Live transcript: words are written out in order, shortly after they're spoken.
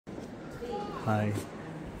Hi,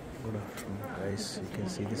 good afternoon guys. You can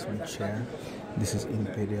see this one chair. This is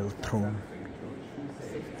Imperial Throne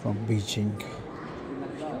from Beijing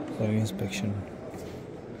for inspection.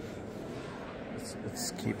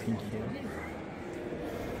 It's keeping here.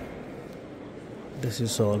 This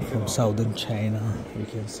is all from southern China. You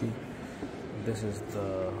can see this is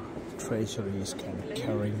the treasury is kind of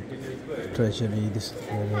carrying treasury. This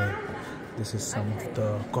is some of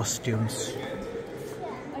the costumes.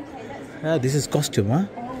 Yeah, this is costume, huh?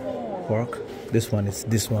 Work. This one is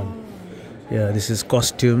this one. Yeah, this is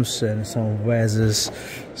costumes and some vases,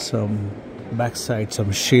 some backside,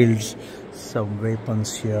 some shields, some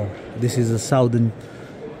weapons here. This is a Southern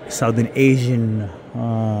Asian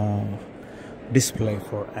display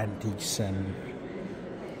for antiques and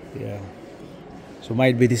yeah. So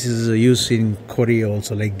might be this is used in Korea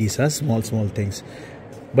also, like these are small things.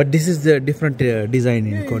 But this is the different design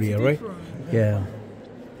in Korea, right? Yeah.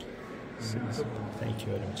 Thank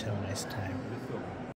you very much. Have a nice time.